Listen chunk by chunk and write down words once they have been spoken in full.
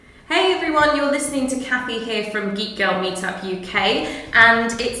everyone, you're listening to Kathy here from GeekGirl Meetup UK,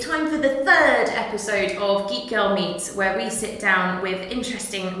 and it's time for the third episode of GeekGirl Meet, where we sit down with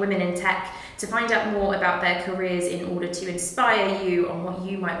interesting women in tech to find out more about their careers in order to inspire you on what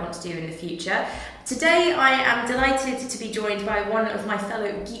you might want to do in the future. Today I am delighted to be joined by one of my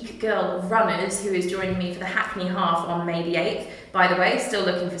fellow GeekGirl runners who is joining me for the Hackney Half on May the 8th. By the way, still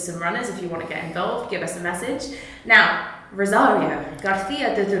looking for some runners. If you want to get involved, give us a message. Now, Rosario,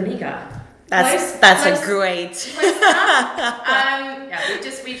 Garcia de Zuniga. That's a great.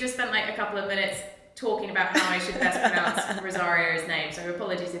 We've just spent like a couple of minutes talking about how I should best pronounce Rosario's name. So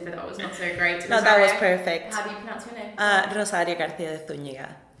apologies if that was not so great. No, that was perfect. How do you pronounce your name? Rosario Garcia de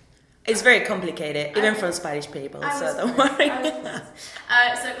Zuniga. It's very complicated, even for Spanish people, so don't worry.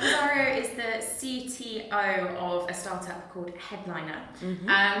 So Rosario is the CTO of a startup called Headliner.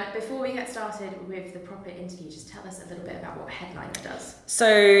 Mm-hmm. Before we get started with the proper interview, just tell us a little bit about what Headliner does.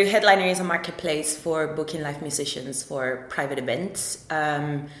 So Headliner is a marketplace for booking live musicians for private events,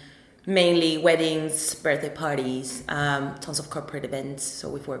 mainly weddings, birthday parties, tons of corporate events. So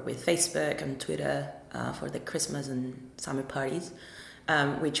we've worked with Facebook and Twitter for the Christmas and summer parties.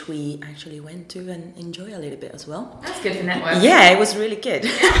 Which we actually went to and enjoy a little bit as well. That's good for networking. Yeah, it was really good.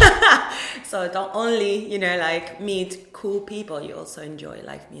 So don't only, meet cool people, you also enjoy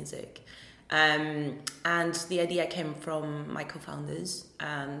live music. And the idea came from my co-founders.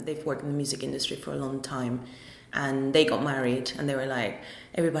 They've worked in the music industry for a long time. And they got married and they were like,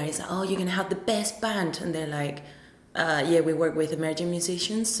 everybody's like, oh, you're going to have the best band. And they're like, we work with emerging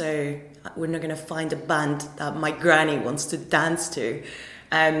musicians, so we're not going to find a band that my granny wants to dance to.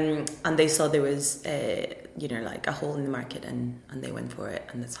 And they saw there was, a hole in the market, and they went for it,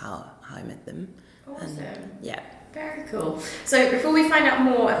 and that's how I met them. Awesome. And, very cool. So before we find out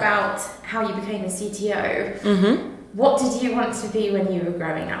more about how you became a CTO, what did you want to be when you were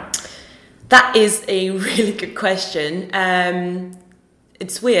growing up? That is a really good question.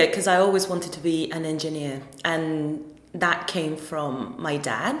 It's weird because I always wanted to be an engineer, and that came from my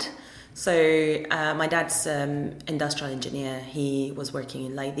dad. So my dad's industrial engineer. He was working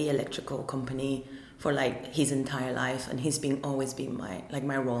in the electrical company for his entire life, and he's always been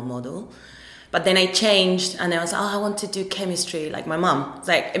my role model. But then I changed, and I was I want to do chemistry like my mom.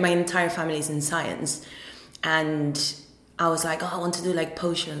 It's my entire family is in science, and I was I want to do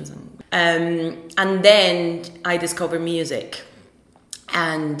potions, and then I discovered music.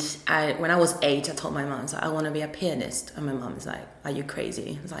 And when I was 8, I told my mom, I want to be a pianist. And my mom is like, are you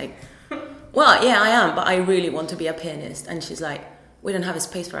crazy? I was like, well, yeah, I am, but I really want to be a pianist. And she's like, we don't have a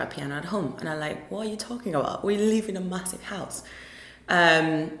space for a piano at home. And I'm like, what are you talking about? We live in a massive house.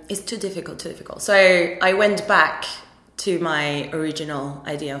 It's too difficult. So I went back to my original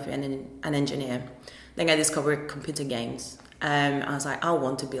idea of being an engineer. Then I discovered computer games. I was like, I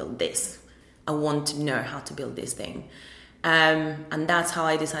want to build this. I want to know how to build this thing. And that's how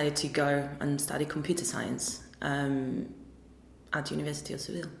I decided to go and study computer science at University of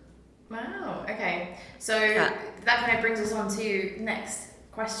Seville. Wow, okay. So that kind of brings us on to next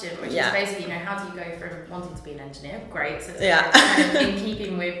question, which is basically, how do you go from wanting to be an engineer? Great. So kind of in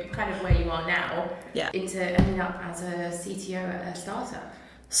keeping with kind of where you are now into ending up as a CTO at a startup.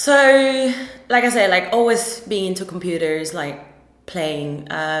 So, like I said, always being into computers, playing.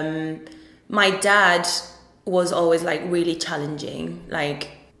 My dad was always really challenging.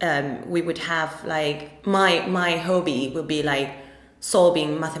 We would have my hobby would be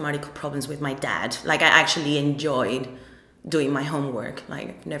solving mathematical problems with my dad. I actually enjoyed doing my homework.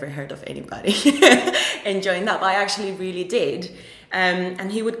 I've never heard of anybody enjoying that, but I actually really did.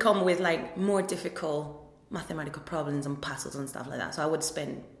 And he would come with more difficult mathematical problems and puzzles and stuff like that. So I would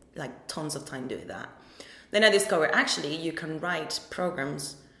spend tons of time doing that. Then I discovered actually you can write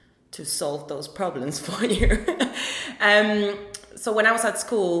programs to solve those problems for you. So when I was at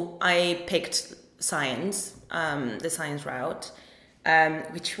school, I picked science, the science route,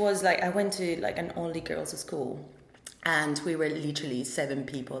 which was I went to an only girls' school, and we were literally 7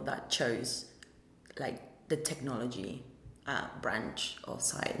 people that chose the technology branch of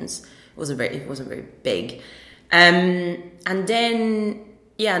science. It wasn't very big, and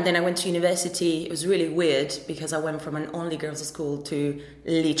then I went to university. It was really weird because I went from an only girls' school to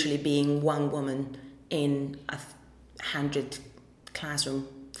literally being one woman in 100 classroom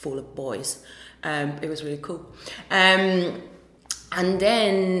full of boys. It was really cool. And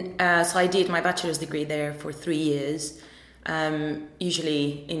then, so I did my bachelor's degree there for 3 years.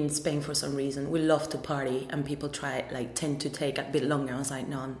 Usually in Spain for some reason, we love to party, and people tend to take a bit longer. I was like,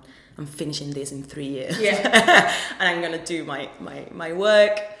 no, I'm finishing this in 3 years. And I'm going to do my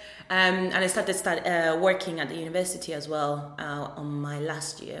work. And I started working at the university as well on my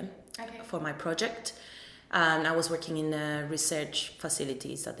last year for my project. And I was working in research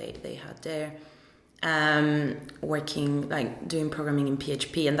facilities that they had there, working, like doing programming in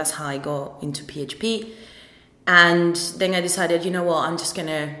PHP, and that's how I got into PHP. And then I decided, you know what, I'm just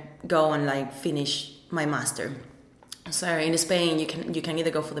gonna go and like finish my master. So in Spain, you can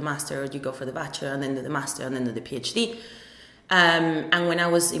either go for the master or you go for the bachelor and then do the master and then do the PhD. And when I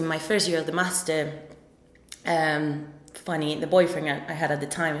was in my first year of the master, funny, the boyfriend I had at the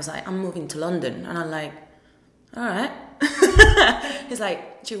time was like, I'm moving to London. And I'm like, all right. He's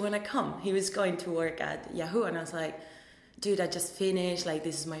like, do you want to come? He was going to work at Yahoo. And I was like, dude, I just finished. Like,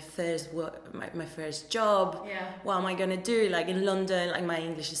 this is my first my first job. Yeah. What am I going to do? Like, in London, like, my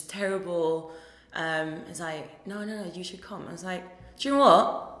English is terrible. It's like, no, you should come. I was like, do you know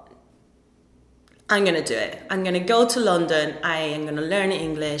what? I'm going to do it. I'm going to go to London. I am going to learn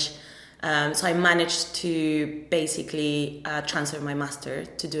English. So I managed to basically transfer my master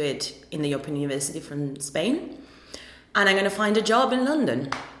to do it in the Open University from Spain. And I'm going to find a job in London.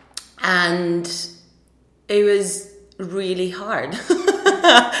 And it was really hard.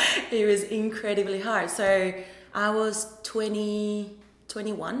 It was incredibly hard. So I was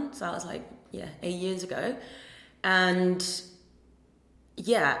 21. So I was like, 8 years ago. And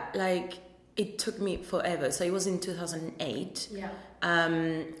yeah, like it took me forever. So it was in 2008. Yeah.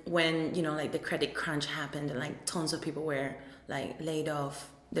 When, you know, like the credit crunch happened and like tons of people were like laid off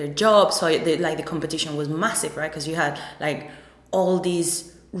their jobs. So the competition was massive, right? Because you had like all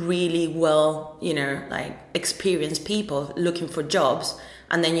these really well, you know, like experienced people looking for jobs.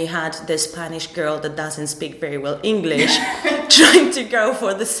 And then you had the Spanish girl that doesn't speak very well English trying to go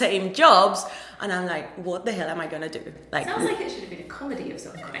for the same jobs. And I'm like, what the hell am I going to do? Like, sounds like it should have been a comedy of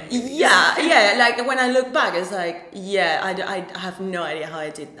some kind. Yeah. Like when I look back, it's like, I have no idea how I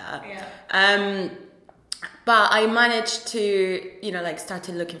did that. Yeah. But I managed to, you know, like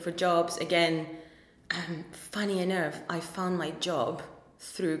started looking for jobs again. Funny enough, I found my job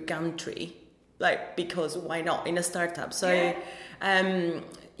through Gumtree, like, because why not in a startup? So,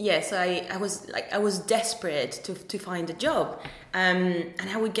 so I was desperate to find a job, and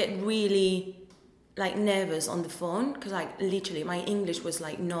I would get really like nervous on the phone because like literally my English was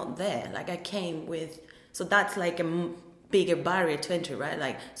like not there. Like I came with, so that's like a bigger barrier to entry, right?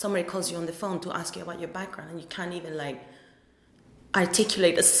 Like somebody calls you on the phone to ask you about your background and you can't even like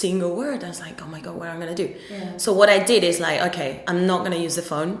articulate a single word. I was like, oh my God, what am I going to do? Yeah. So what I did is like, okay, I'm not going to use the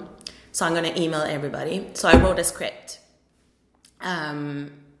phone. So I'm going to email everybody. So I wrote a script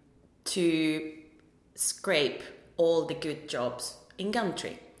to scrape all the good jobs in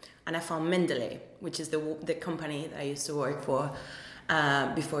Gumtree. And I found Mendeley, which is the company that I used to work for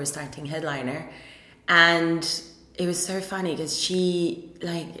before starting Headliner. And it was so funny because she,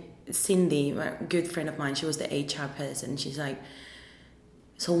 like Cindy, a good friend of mine, she was the HR person. She's like,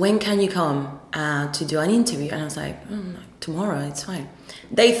 so when can you come to do an interview? And I was like, tomorrow, it's fine.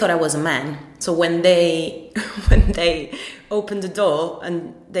 They thought I was a man. So when they opened the door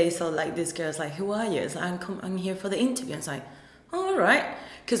and they saw like this girl's like, who are you? It's like, I'm here for the interview. It's like, oh, all right.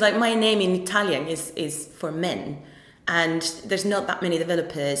 Because like my name in Italian is for men. And there's not that many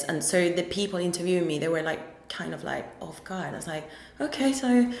developers. And so the people interviewing me, they were like kind of like off guard. I was like,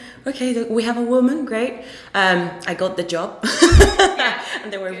 okay, we have a woman, great. I got the job.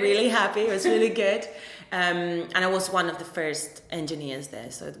 And they were really happy. It was really good. And I was one of the first engineers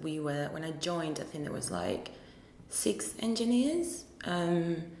there. So when I joined, I think there was like 6 engineers.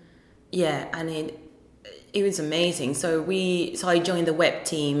 And it was amazing. So I joined the web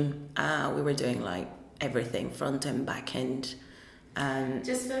team. We were doing like everything, front end, back end.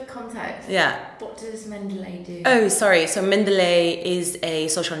 Just for context, what does Mendeley do? Oh, sorry. So Mendeley is a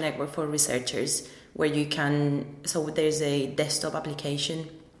social network for researchers where you can, so there's a desktop application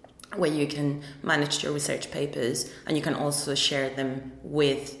where you can manage your research papers and you can also share them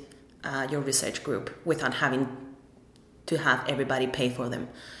with your research group without having to have everybody pay for them.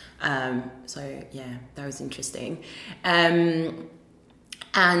 That was interesting. And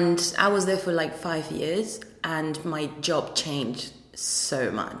I was there for like 5 years and my job changed so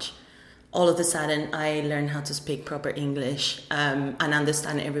much. All of a sudden, I learned how to speak proper English and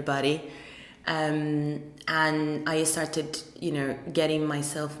understand everybody. And I started, you know, getting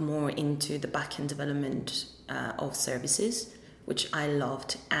myself more into the back-end development of services, which I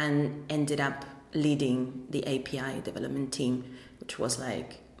loved, and ended up leading the API development team, which was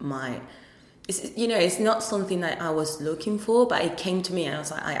like it's not something that I was looking for, but it came to me and I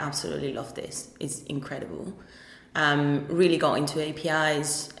was like, I absolutely love this. It's incredible. Really got into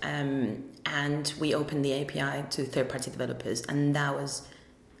APIs and we opened the API to third-party developers, and that was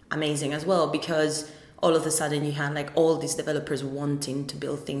amazing as well, because all of a sudden you had like all these developers wanting to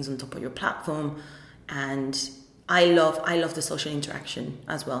build things on top of your platform. And I love the social interaction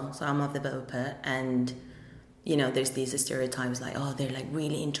as well. So I'm a developer, and there's these stereotypes like, oh, they're like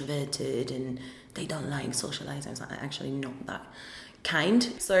really introverted and they don't like socializing. So I'm actually not that kind.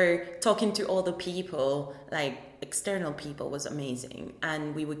 So talking to other people, like external people, was amazing,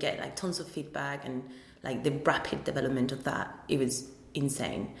 and we would get like tons of feedback, and like the rapid development of that, it was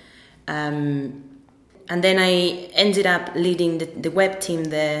insane. And then I ended up leading the web team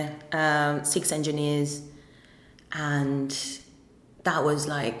there, 6 engineers, and that was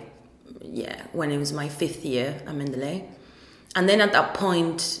like, when it was my 5th year at Mendeley. And then at that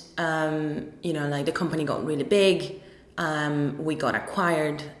point, like the company got really big. We got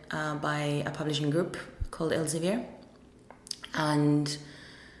acquired by a publishing group called Elsevier. And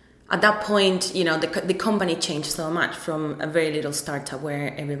at that point, the company changed so much from a very little startup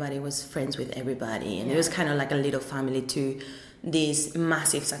where everybody was friends with everybody. And it was kind of like a little family to this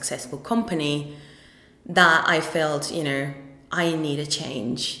massive, successful company that I felt, I need a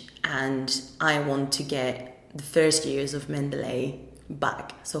change. And I want to get the first years of Mendeley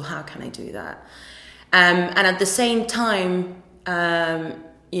back. So how can I do that? And at the same time,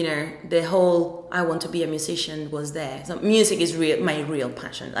 the whole I want to be a musician was there. So music is my real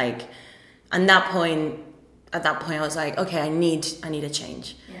passion. Like, at that point, I was like, okay, I need a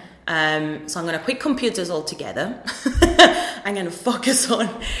change. Yeah. So I'm gonna quit computers altogether. I'm gonna focus on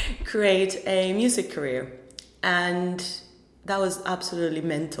create a music career, and that was absolutely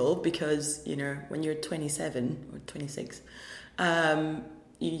mental because when you're 27 or 26.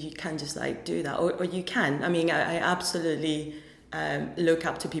 You can't just like do that, or you can. I mean, I absolutely look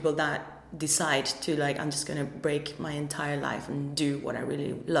up to people that decide to like, I'm just going to break my entire life and do what I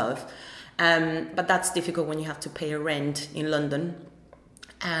really love. But that's difficult when you have to pay a rent in London.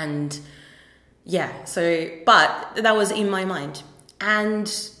 And but that was in my mind. And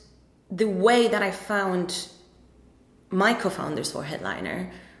the way that I found my co-founders for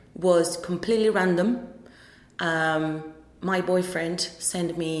Headliner was completely random. My boyfriend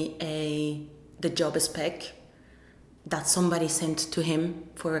sent me the job spec that somebody sent to him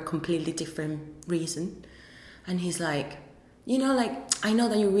for a completely different reason. And he's like, I know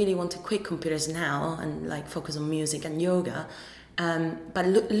that you really want to quit computers now and like focus on music and yoga. But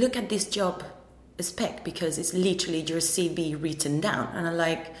look at this job spec, because it's literally your CV written down. And I'm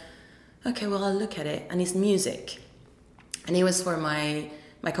like, okay, well, I'll look at it. And it's music. And it was for my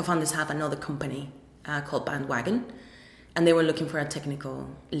co-founders have another company called Bandwagon. And they were looking for a technical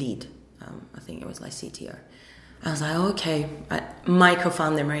lead. I think it was like CTO. I was like, okay. My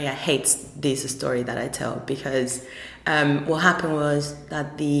co-founder, Maria, hates this story that I tell, because what happened was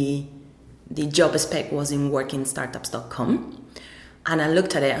that the job spec was in workingstartups.com. And I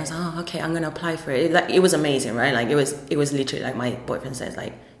looked at it and I was like, oh, okay, I'm going to apply for it. Like, it was amazing, right? Like, it was literally like my boyfriend says,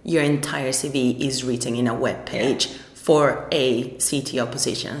 like, your entire CV is written in a web page for a CTO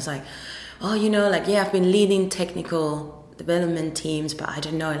position. I was like, oh, I've been leading technical development teams, but I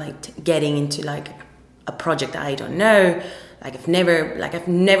don't know, like getting into like a project that I don't know, I've never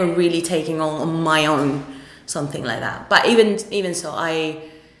really taken on my own something like that. But even so, I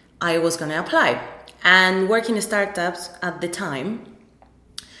was going to apply. And working in startups at the time,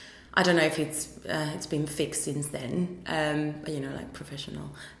 I don't know if it's been fixed since then, but like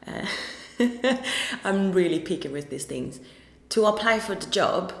professional, I'm really picky with these things. To apply for the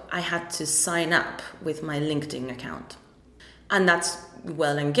job, I had to sign up with my LinkedIn account. And that's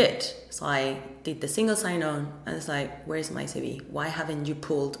well and good. So I did the single sign-on, and it's like, where's my CV? Why haven't you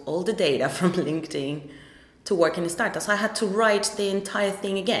pulled all the data from LinkedIn to work in a startup? So I had to write the entire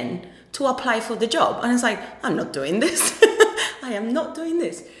thing again to apply for the job. And it's like, I'm not doing this. I am not doing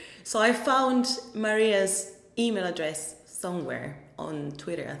this. So I found Maria's email address somewhere on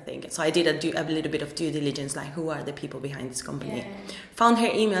Twitter, I think. So I did a little bit of due diligence, like who are the people behind this company? Yeah. Found her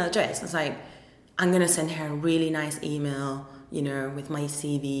email address. I was like, I'm going to send her a really nice email, with my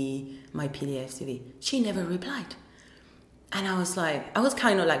CV, my PDF CV. She never replied. And I was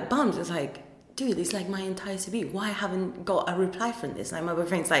kind of like bummed. It's like, dude, it's like my entire CV. Why haven't got a reply from this? Like, my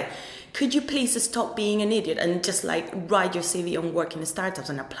boyfriend's like, could you please stop being an idiot and just like write your CV on working in startups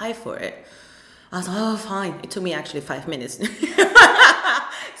and apply for it? I was like, oh, fine. It took me actually 5 minutes.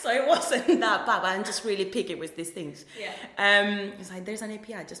 So it wasn't that bad, but I'm just really picky with these things. Yeah. It's like, there's an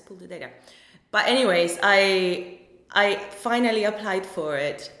API, just pull the data. But anyways, I finally applied for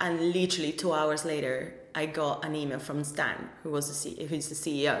it, and literally 2 hours later, I got an email from Stan, who's the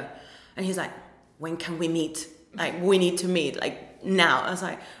CEO. And he's like, when can we meet? Like, we need to meet, like, now. I was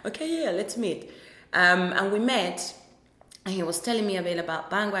like, okay, yeah, let's meet. And we met, And he was telling me a bit about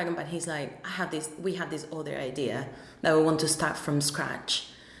Bandwagon, but he's like, we have this other idea that we want to start from scratch.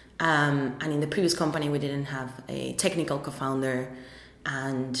 And in the previous company, we didn't have a technical co-founder,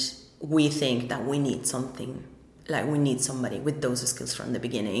 and we think that we need something, like we need somebody with those skills from the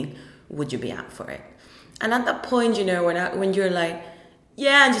beginning. Would you be up for it? And at that point, you know, when you're like,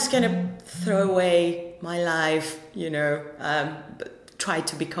 yeah, I'm just gonna throw away my life, you know, try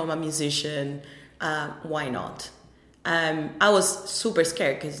to become a musician, why not? I was super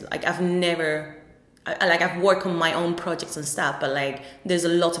scared because like I've worked on my own projects and stuff, but like there's a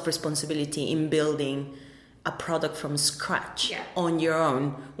lot of responsibility in building a product from scratch on your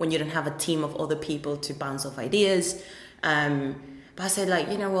own when you don't have a team of other people to bounce off ideas. But I said, like,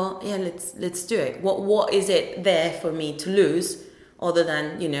 you know what? Yeah, let's do it. What is it there for me to lose other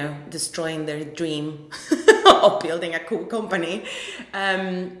than, you know, destroying their dream of building a cool company?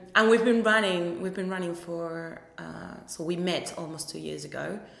 And we've been running for. So we met almost 2 years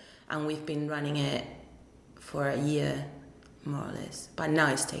ago, and we've been running it for a year, more or less. But now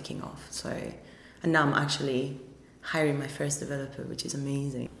it's taking off. So, and now I'm actually hiring my first developer, which is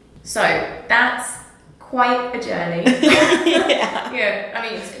amazing. So that's quite a journey. Yeah, I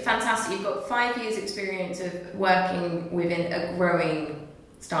mean, it's fantastic. You've got 5 years experience of working within a growing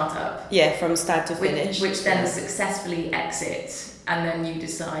startup. Yeah, from start to finish. Which then successfully exits, and then you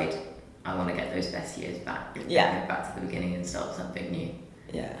decide, I want to get those best years back. Yeah. Go back to the beginning and start something new.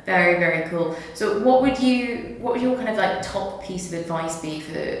 Yeah. Very, very cool. So what would your kind of like top piece of advice be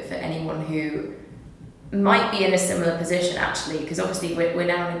for anyone who might be in a similar position, actually? Because obviously we're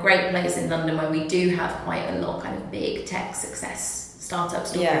now in a great place in London where we do have quite a lot of kind of big tech success startup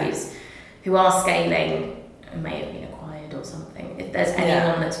stories who are scaling and may have been acquired or something. If there's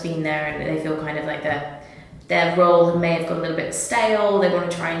anyone that's been there and they feel kind of like their role may have got a little bit stale, they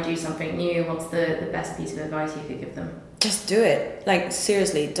want to try and do something new, what's the best piece of advice you could give them? Just do it. Like,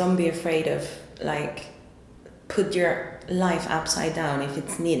 seriously, don't be afraid of, like, put your life upside down if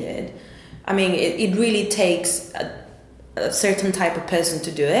it's needed. I mean, it really takes a certain type of person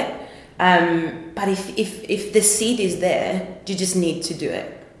to do it. But if the seed is there, you just need to do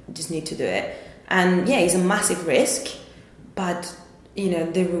it. And yeah, it's a massive risk, but you know,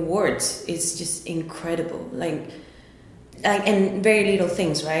 the rewards is just incredible. Like, and very little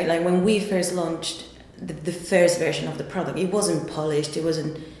things, right? Like when we first launched the first version of the product, it wasn't polished,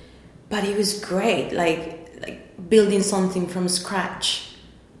 but it was great. Like building something from scratch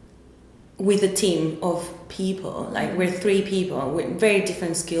with a team of people. Like, we're 3 people with very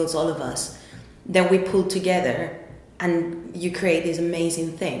different skills, all of us, that we pull together, and you create this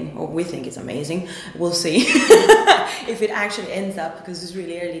amazing thing, or we think it's amazing. We'll see if it actually ends up, because it's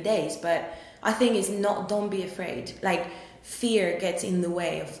really early days. But I think don't be afraid. Like, fear gets in the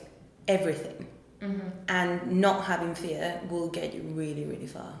way of everything. Mm-hmm. And not having fear will get you really, really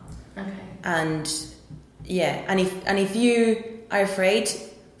far. Okay. And yeah, and if you are afraid,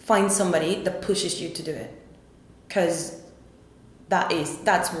 find somebody that pushes you to do it, because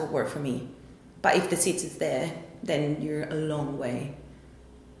that's what worked for me. But if the seed is there, then you're a long way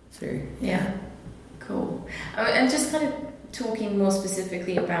through. Yeah, cool. And just kind of talking more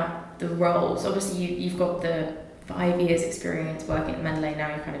specifically about the roles. Obviously, you've got the 5 years experience working at Mendeley. Now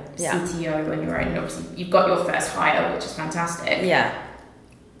you're kind of CTO on your own. And obviously, you've got your first hire, which is fantastic. Yeah.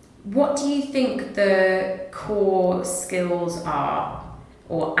 What do you think the core skills are,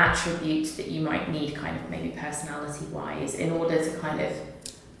 or attributes that you might need, kind of maybe personality-wise, in order to kind of...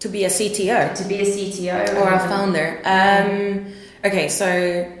 To be a CTO? To be a CTO. Or a founder. Okay,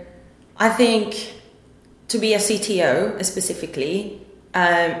 so I think to be a CTO specifically,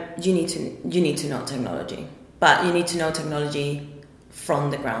 you need to know technology. But you need to know technology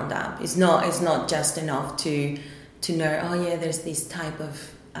from the ground up. It's not just enough to know, oh yeah, there's this type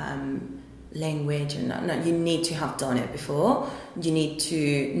of language, and no, you need to have done it before. You need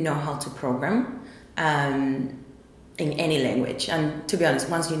to know how to program in any language. And to be honest,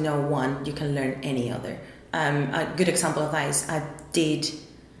 once you know one, you can learn any other. A good example of that is I did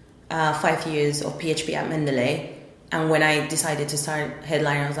 5 years of PHP at Mendeley, and when I decided to start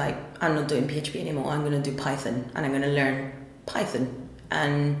Headline, I was like, I'm not doing PHP anymore. I'm going to do Python, and I'm going to learn Python.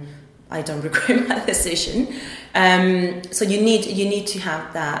 And I don't regret my decision. So you need to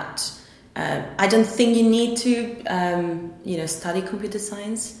have that. I don't think you need to study computer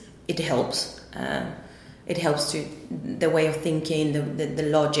science. It helps. It helps to the way of thinking, the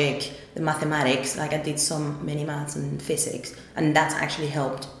logic, the mathematics. Like, I did many maths and physics, and that's actually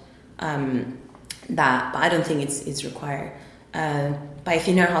helped. But I don't think it's required. But if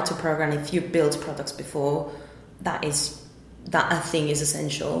you know how to program, if you built products before, that I think is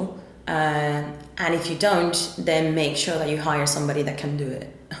essential. And if you don't, then make sure that you hire somebody that can do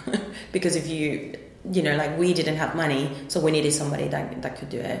it. Because if you know, like we didn't have money, so we needed somebody that could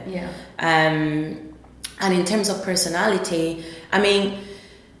do it. Yeah. And in terms of personality, I mean,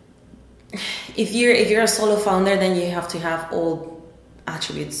 if you're a solo founder, then you have to have all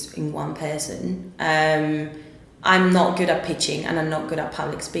attributes in one person. I'm not good at pitching and I'm not good at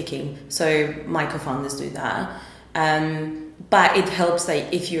public speaking, so my co-founders do that. But it helps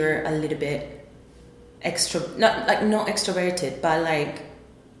that if you're a little bit not extroverted, but like,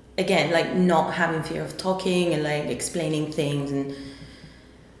 again, like not having fear of talking and like explaining things. And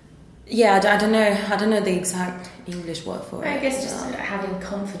yeah, I don't know the exact English word for it. I guess just having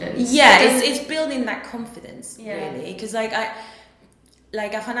confidence. Yeah, it's building that confidence, yeah. Really, because I've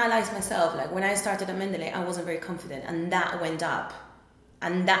analyzed myself. Like when I started at Mendeley, I wasn't very confident, and that went up,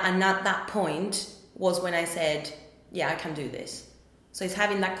 and at that point was when I said, yeah, I can do this. So it's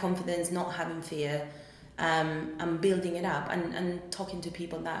having that confidence, not having fear, and building it up, and talking to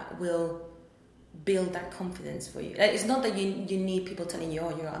people that will build that confidence for you. It's not that you need people telling you,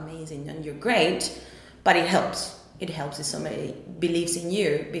 oh, you're amazing and you're great, but it helps. It helps if somebody believes in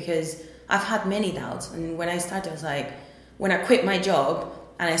you, because I've had many doubts, and when I started, I was like, when I quit my job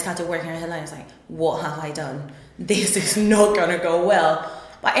and I started working on headline, I was like, what have I done? This is not gonna go well.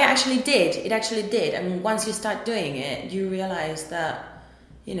 But it actually did. It actually did. And once you start doing it, you realize that,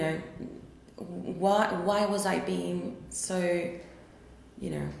 you know, why was I being so, you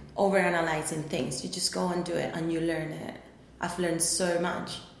know, overanalyzing things? You just go and do it and you learn it. I've learned so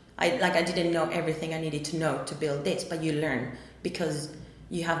much. I didn't know everything I needed to know to build this, but you learn because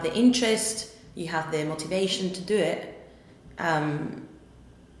you have the interest, you have the motivation to do it.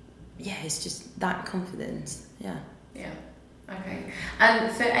 Yeah, it's just that confidence. Yeah. Yeah. Okay.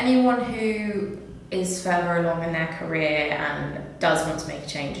 And for anyone who is further along in their career and does want to make a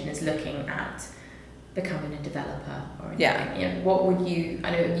change and is looking at becoming a developer or anything, yeah. You know, what would you?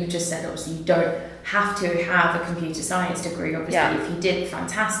 I know you just said obviously you don't have to have a computer science degree. Obviously, if you did,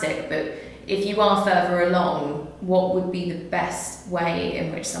 fantastic. But if you are further along, what would be the best way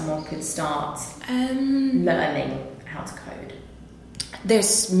in which someone could start learning how to code?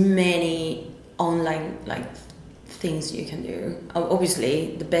 There's many online things you can do.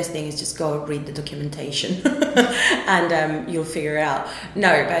 Obviously, the best thing is just go read the documentation, and you'll figure it out.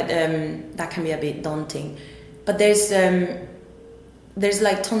 No, but that can be a bit daunting. But there's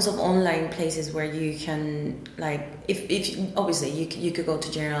like tons of online places where you can if obviously you could go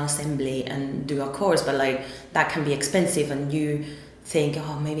to General Assembly and do a course, but like that can be expensive, and you think,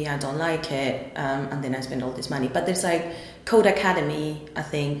 oh, maybe I don't like it, and then I spend all this money. But there's like Code Academy, I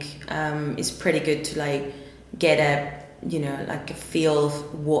think, is pretty good to like get a feel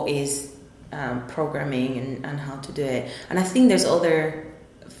of what is programming and how to do it. And I think there's other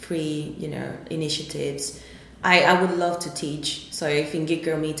free, initiatives. I would love to teach. So if in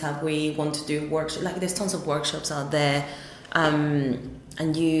GeekGirl Meetup we want to do workshops, like there's tons of workshops out there,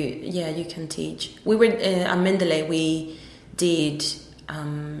 and you can teach. We were at Mendeley. We did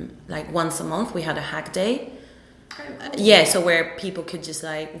once a month we had a hack day. Oh, cool. Yeah, so where people could just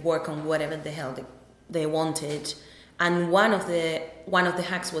like work on whatever the hell they wanted, and one of the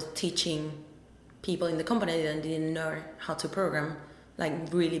hacks was teaching people in the company that didn't know how to program, like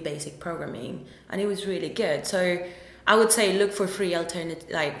really basic programming, and it was really good. So I would say look for free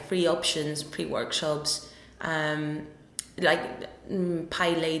free options, pre-workshops. Pi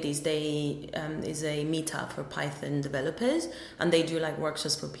Ladies, they is a meetup for Python developers, and they do like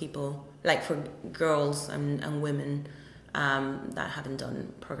workshops for people, like for girls and women that haven't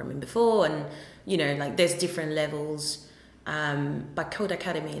done programming before, and there's different levels. But Code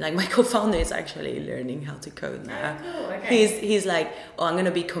Academy, like my co-founder is actually learning how to code now. Oh, cool. Okay. He's like, oh, I'm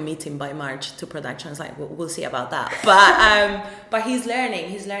gonna be committing by March to production. It's like, we'll see about that. But he's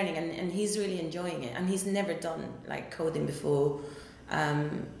learning, and he's really enjoying it. And he's never done like coding before.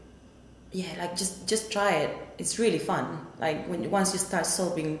 Just try it. It's really fun. Like once you start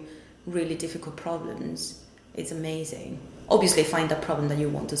solving really difficult problems, it's amazing. Obviously, find a problem that you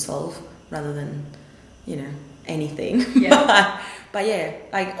want to solve rather than, anything. Yeah. but yeah,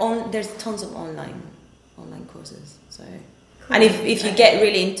 there's tons of online courses. So, cool. And if you get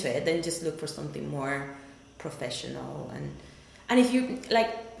really into it, then just look for something more professional. And if you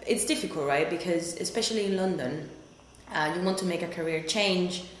it's difficult, right? Because especially in London, you want to make a career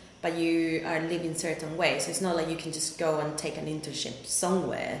change, but you are living certain ways. It's not like you can just go and take an internship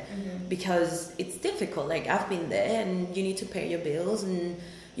somewhere, because it's difficult. Like I've been there, and you need to pay your bills, and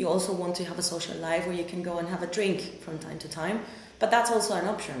you also want to have a social life where you can go and have a drink from time to time. But that's also an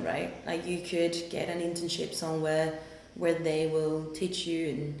option, right? Like you could get an internship somewhere where they will teach you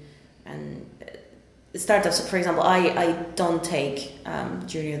and And startups, for example, I don't take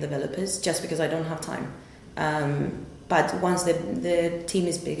junior developers just because I don't have time. But once the team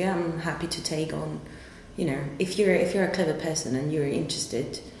is bigger, I'm happy to take on, if you're a clever person and you're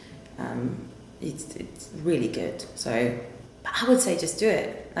interested, it's really good. So I would say just do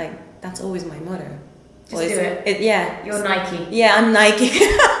it. Like, that's always my motto. Just do it. Yeah. You're Nike. Yeah, I'm Nike.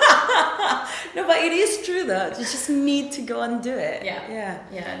 No, but it is true though. You just need to go and do it.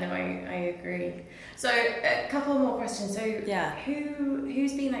 Yeah, no, I agree. So a couple more questions. So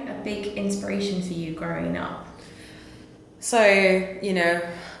who's been like a big inspiration for you growing up? So,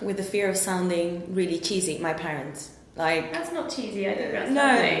 with the fear of sounding really cheesy, my parents. Like, that's not cheesy, I think that's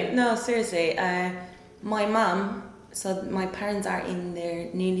funny. No, seriously. My mum, so my parents are in their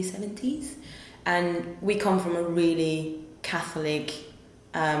nearly 70s, and we come from a really Catholic,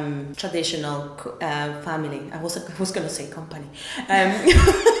 traditional family. I was going to say company.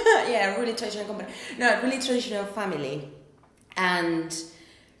 Yeah, really traditional company. No, really traditional family. And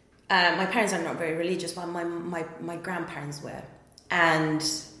my parents are not very religious, but my grandparents were. And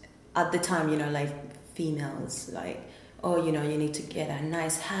at the time, like females, like, you need to get a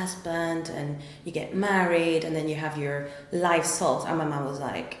nice husband and you get married and then you have your life solved. And my mom was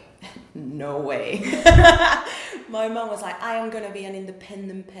like, no way. My mom was like, I am going to be an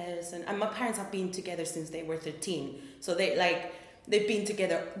independent person. And my parents have been together since they were 13. So they've been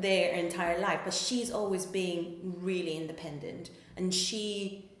together their entire life. But she's always been really independent. And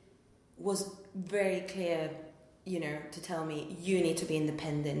she was very clear, to tell me, you need to be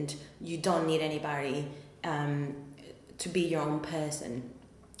independent. You don't need anybody to be your own person.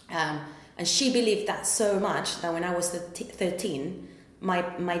 And she believed that so much that when I was 13,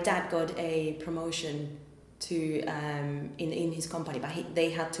 my dad got a promotion to in his company, but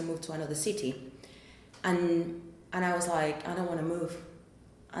they had to move to another city. And I was like, I don't want to move.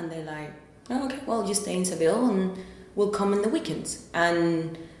 And they're like, oh, okay, well, you stay in Seville and we'll come in the weekends.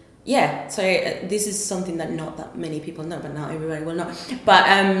 And yeah, so this is something that not that many people know, but now everybody will know. But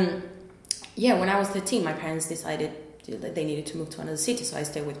when I was 13, my parents decided that they needed to move to another city. So I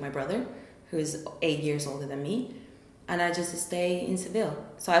stayed with my brother, who is 8 years older than me. And I just stay in Seville.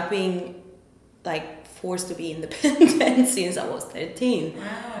 So I've been forced to be independent since I was 13.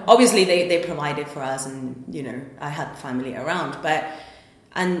 Wow. Obviously they provided for us and, I had family around. But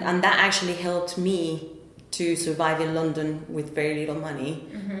and that actually helped me to survive in London with very little money.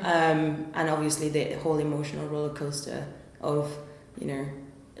 Mm-hmm. And obviously the whole emotional roller coaster of,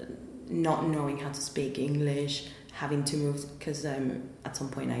 not knowing how to speak English, having to move, because at some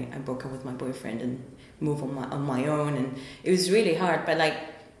point I broke up with my boyfriend and moved on my own, and it was really hard. But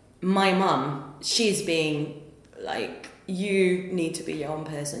my mom, she's being like, you need to be your own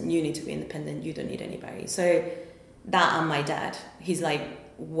person, you need to be independent, you don't need anybody. So that, and my dad, he's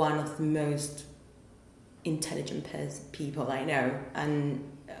one of the most intelligent people I know, and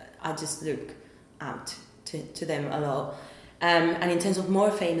I just look up to them a lot. And in terms of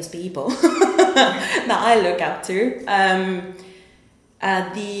more famous people that I look up to,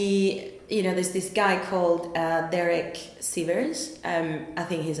 there's this guy called Derek Sivers. I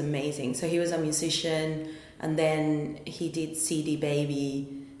think he's amazing. So he was a musician, and then he did CD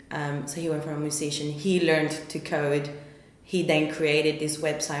Baby. So he went from a musician. He learned to code. He then created this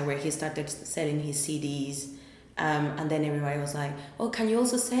website where he started selling his CDs. And then everybody was like, oh, can you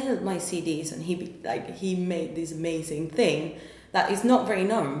also sell my CDs? And he made this amazing thing that is not very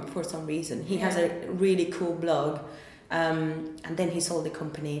known for some reason. He has a really cool blog. And then he sold the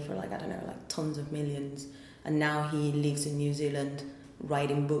company for tons of millions. And now he lives in New Zealand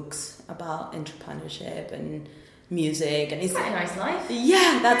writing books about entrepreneurship and music. And it's quite a nice life.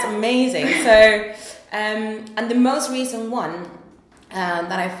 Yeah, that's amazing. So, and the most recent one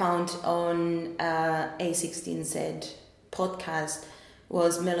that I found on A16Z podcast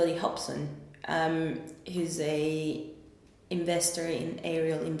was Melody Hobson, who's a investor in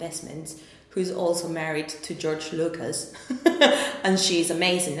Aerial Investments, who's also married to George Lucas, and she's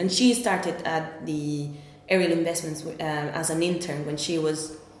amazing. And she started at the Aerial Investments as an intern when she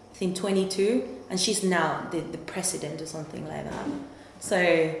was, I think, 22, and she's now the president or something like that.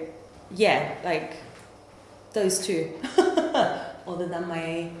 So, yeah, those two. Other than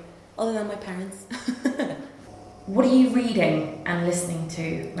my parents. What are you reading and listening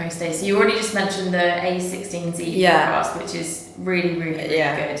to most days? So you already just mentioned the A16Z podcast, which is really, really, really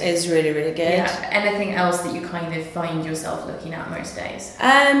good. It's really, really good. Yeah. Anything else that you kind of find yourself looking at most days?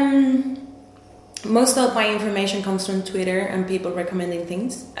 Most of my information comes from Twitter and people recommending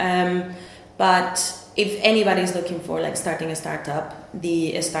things. But if anybody's looking for starting a startup,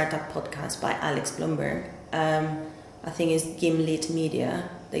 the Startup Podcast by Alex Blumberg, I think it's Gimlet Media.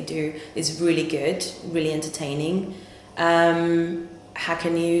 they do is really good, really entertaining. Hacker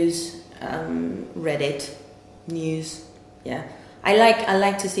News, Reddit news, yeah. I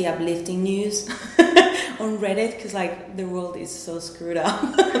like to see uplifting news on Reddit because like the world is so screwed up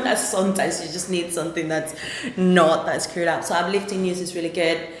that sometimes you just need something that's not that screwed up. So uplifting news is really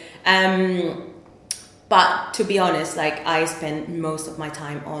good. But to be honest, like I spend most of my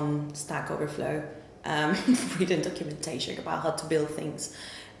time on Stack Overflow, reading documentation about how to build things.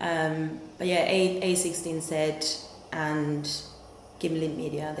 But yeah, A16Z and Gimlet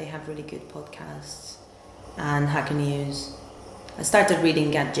Media, they have really good podcasts, and Hacker News. I started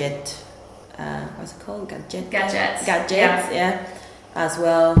reading Gadget. What's it called? Gadgets, yeah, as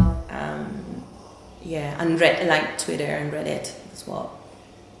well. And like Twitter and Reddit as well.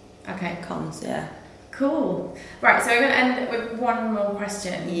 Okay, comes, yeah. Cool. Right, so we're going to end with one more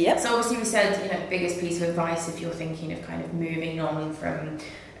question. Yep. So obviously we said, biggest piece of advice if you're thinking of kind of moving on from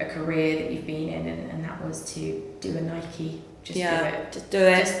a career that you've been in, and that was to do a Nike. Just do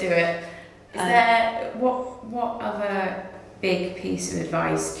it. Is there what other big piece of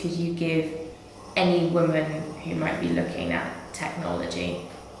advice could you give any woman who might be looking at technology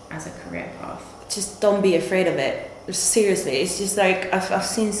as a career path? Just don't be afraid of it. Seriously, it's just like I've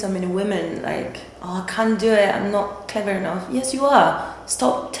seen so many women like, I can't do it, I'm not clever enough. Yes, you are.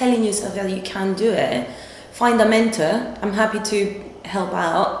 Stop telling yourself that you can't do it. Find a mentor. I'm happy to help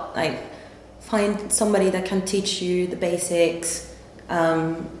out. Like, find somebody that can teach you the basics,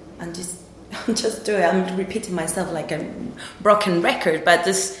 and just do it. I'm repeating myself like a broken record, but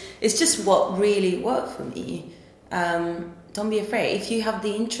it's just what really worked for me. Don't be afraid. If you have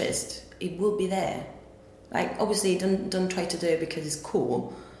the interest, it will be there. Like, obviously, don't try to do it because it's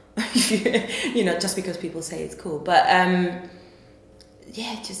cool. Just because people say it's cool. But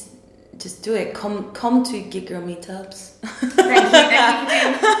just do it. Come to GeekGirl meetups. Thank you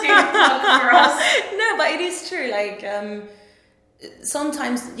for doing a plug for us. No, but it is true. Like,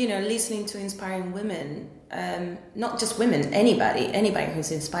 sometimes, listening to inspiring women, not just women, anybody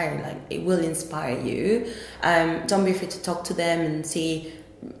who's inspiring, like, it will inspire you. Don't be afraid to talk to them and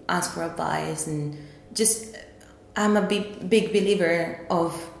ask for advice, and I'm a big believer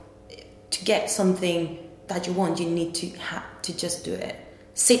of, to get something that you want, you need to just do it.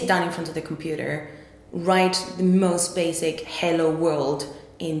 Sit down in front of the computer, write the most basic hello world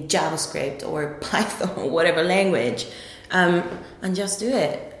in JavaScript or Python or whatever language, and just do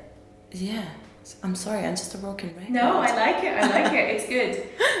it. Yeah. I'm sorry, I'm just a broken record. No, I like it. It's good.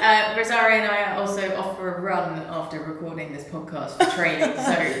 Rosario and I also offer a run after recording this podcast for training,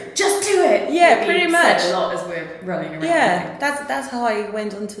 so just do it. Yeah, pretty much. Said a lot as we're running around. Yeah, that's how I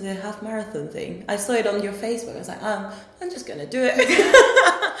went onto the half marathon thing. I saw it on your Facebook. I was like, I'm just gonna do it,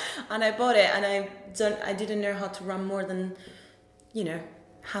 and I bought it. And I didn't know how to run more than,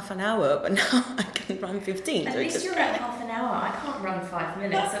 half an hour, but now I can run 15. At least you're at half an hour. I can't run 5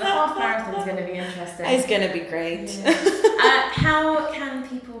 minutes, so the half marathon is going to be interesting. It's going to be great. Yeah. How can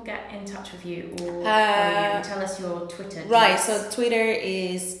people get in touch with you or tell us your Twitter? Right, so Twitter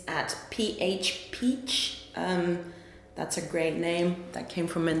is at phpeach. That's a great name. That came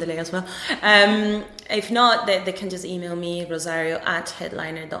from Mendeley as well. If not, they can just email me,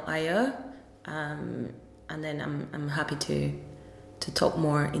 rosario@headliner.io, and then I'm happy to talk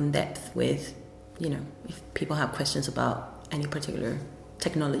more in depth with, if people have questions about any particular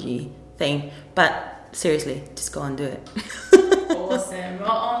technology thing. But seriously, just go and do it. Awesome. Well,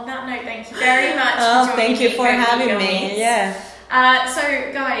 on that note, thank you very much for joining me. Thank you for having me. Yeah. So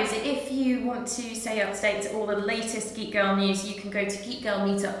guys, if you want to stay up to date to all the latest Geek Girl news, you can go to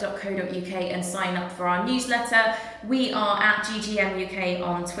geekgirlmeetup.co.uk and sign up for our newsletter. We are at GGMUK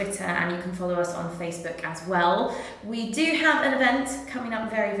on Twitter, and you can follow us on Facebook as well. We do have an event coming up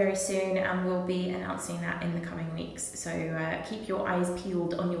very, very soon, and we'll be announcing that in the coming weeks. So keep your eyes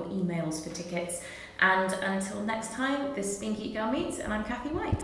peeled on your emails for tickets. And until next time, this has been Geek Girl Meets, and I'm Kathy White.